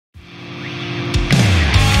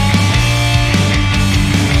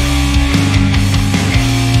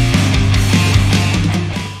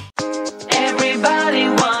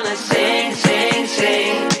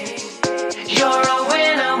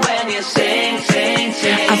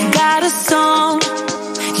I've got a song,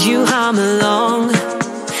 you hum along,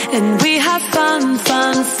 and we have fun,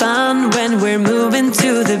 fun, fun when we're moving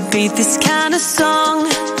to the beat. This kind of song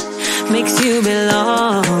makes you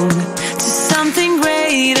belong to something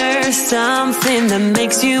greater, something that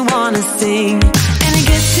makes you wanna sing. And it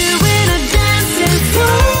gets you in a dancing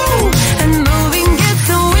through, and moving gets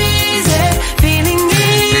so easy, feeling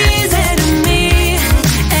easy to me.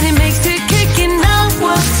 And it makes you kicking out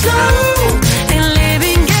what's slow, and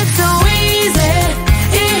living gets so easy,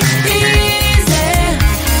 easy.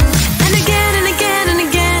 And again and again and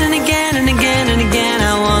again and again and again and again,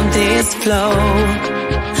 I want this flow.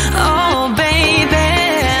 Oh baby.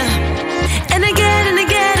 And again and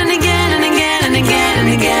again and again and again and again and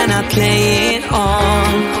again, I play it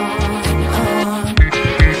on.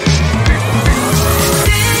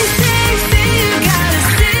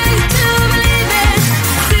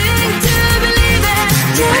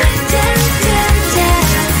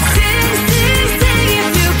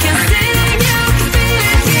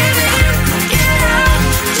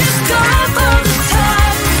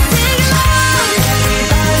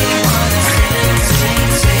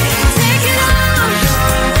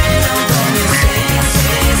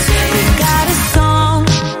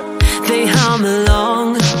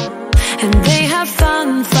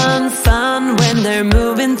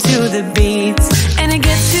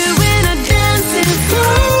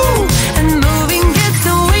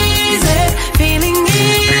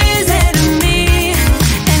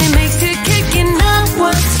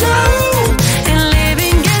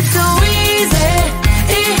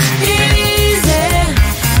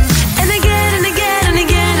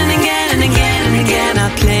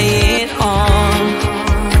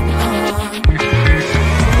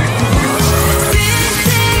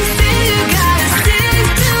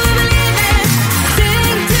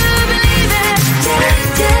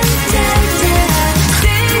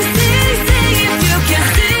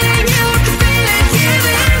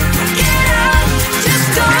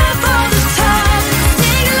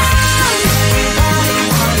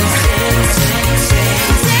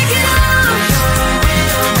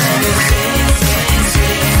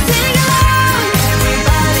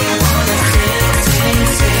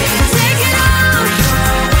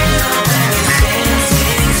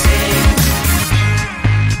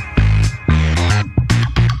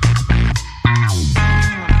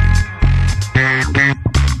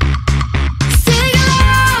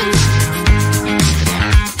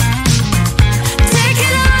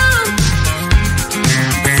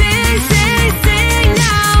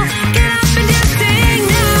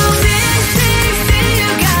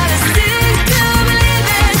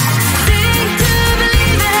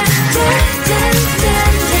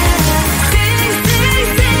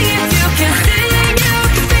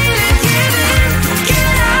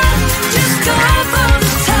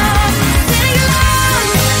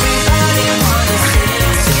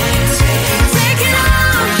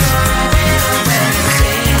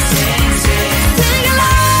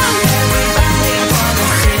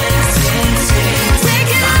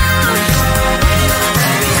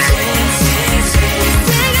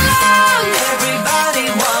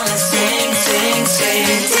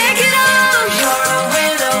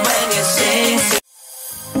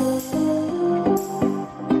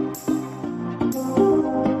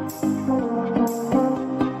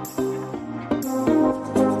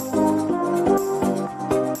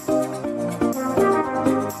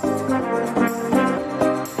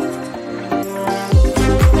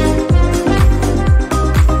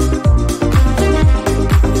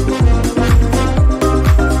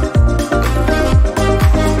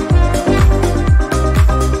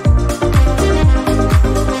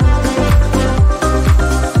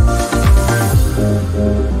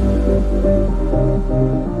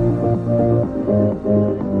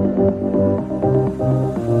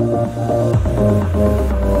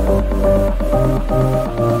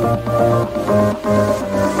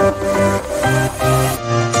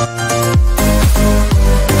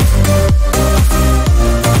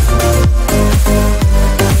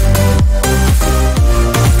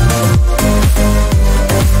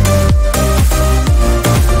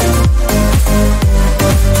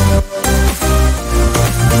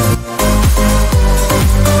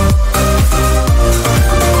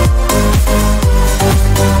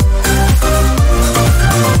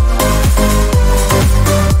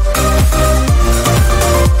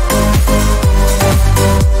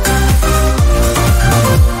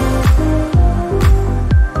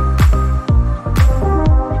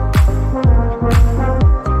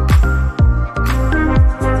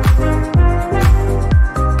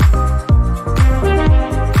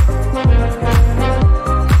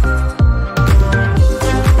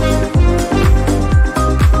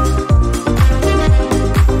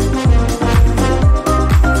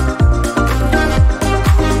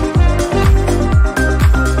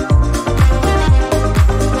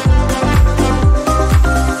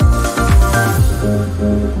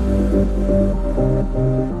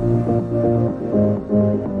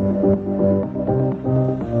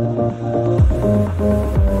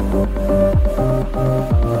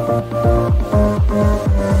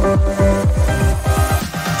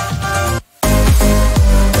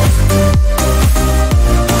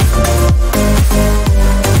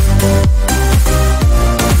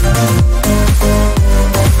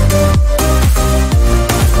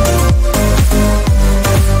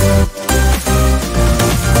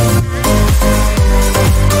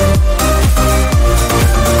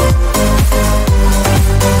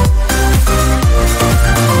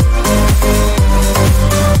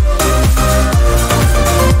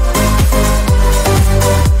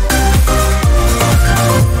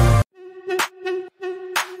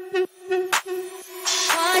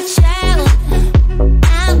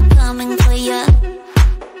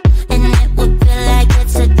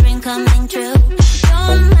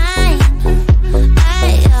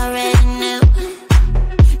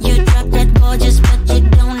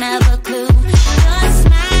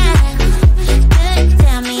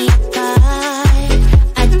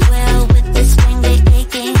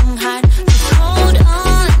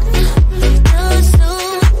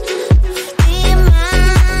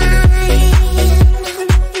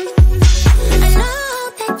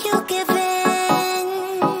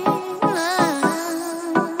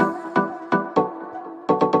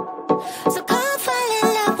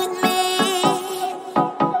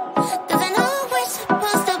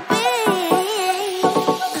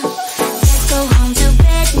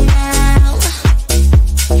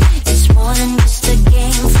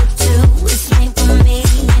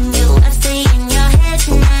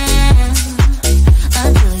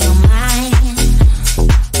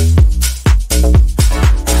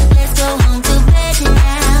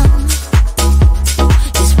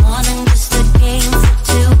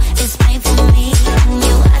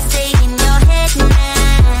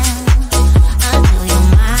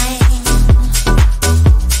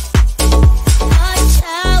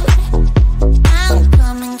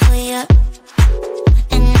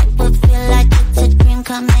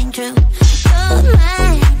 coming true. You're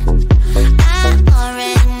mine, I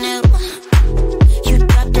already knew. You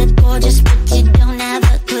dropped it gorgeous, but you don't have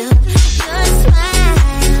a clue. Your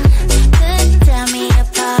smile could tear me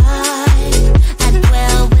apart. I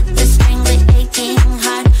dwell with the strangely aching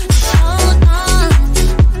heart. Just hold on,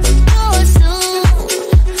 you'll soon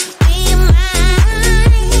be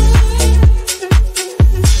mine.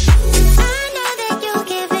 I know that you'll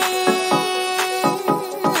give in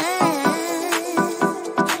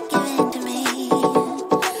to me.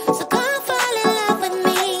 So come fall in love with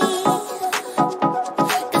me,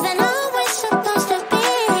 'cause I know we're supposed to be.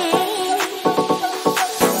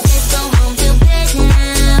 Let's go home to bed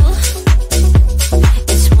now.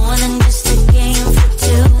 It's more than just a game for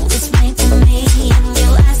two. It's made for me and you.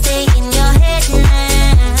 I stay in your head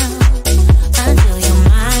now until you're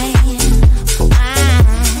mine, mine.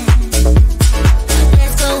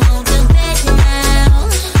 Let's go home to bed now.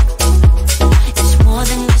 It's more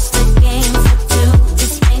than just a game for two.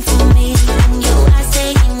 It's made for me and you. I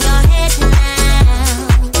stay in your head now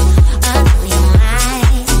until you're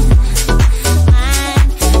mine, mine, mine.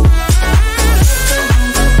 Let's go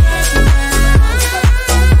home to bed now.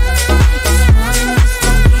 It's more than just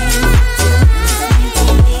a game for two.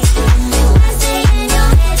 It's made for me and you. I stay in your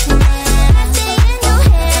head now. I stay in your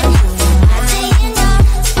head. I stay in your.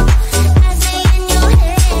 I stay in your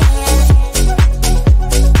head.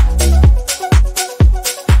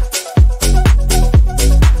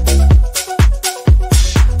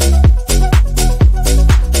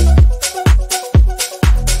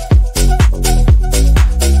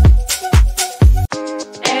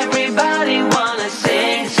 Everybody wanna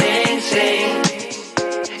sing, sing, sing.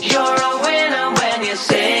 You're a winner when you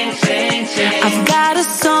sing, sing, sing. I've got a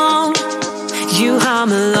song, you hum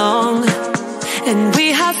along, and we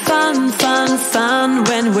have fun, fun, fun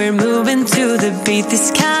when we're moving to the beat.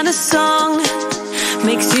 This kind of song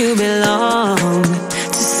makes you belong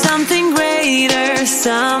to something greater,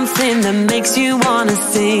 something that makes you wanna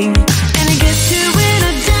sing. And it gets you in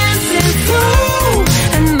a dancing flow,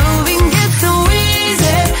 and moving gets so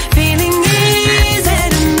easy, feeling easy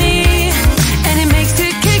to me. And it makes you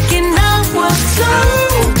kicking up what's slow,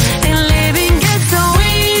 and living gets so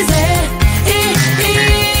easy,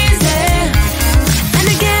 easy. And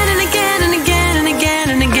again and again and again and again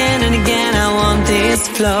and again and again, I want this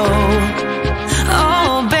flow.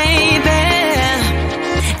 Oh baby.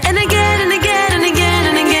 And again and again and again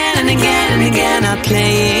and again and again and again, I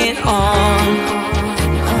play it on.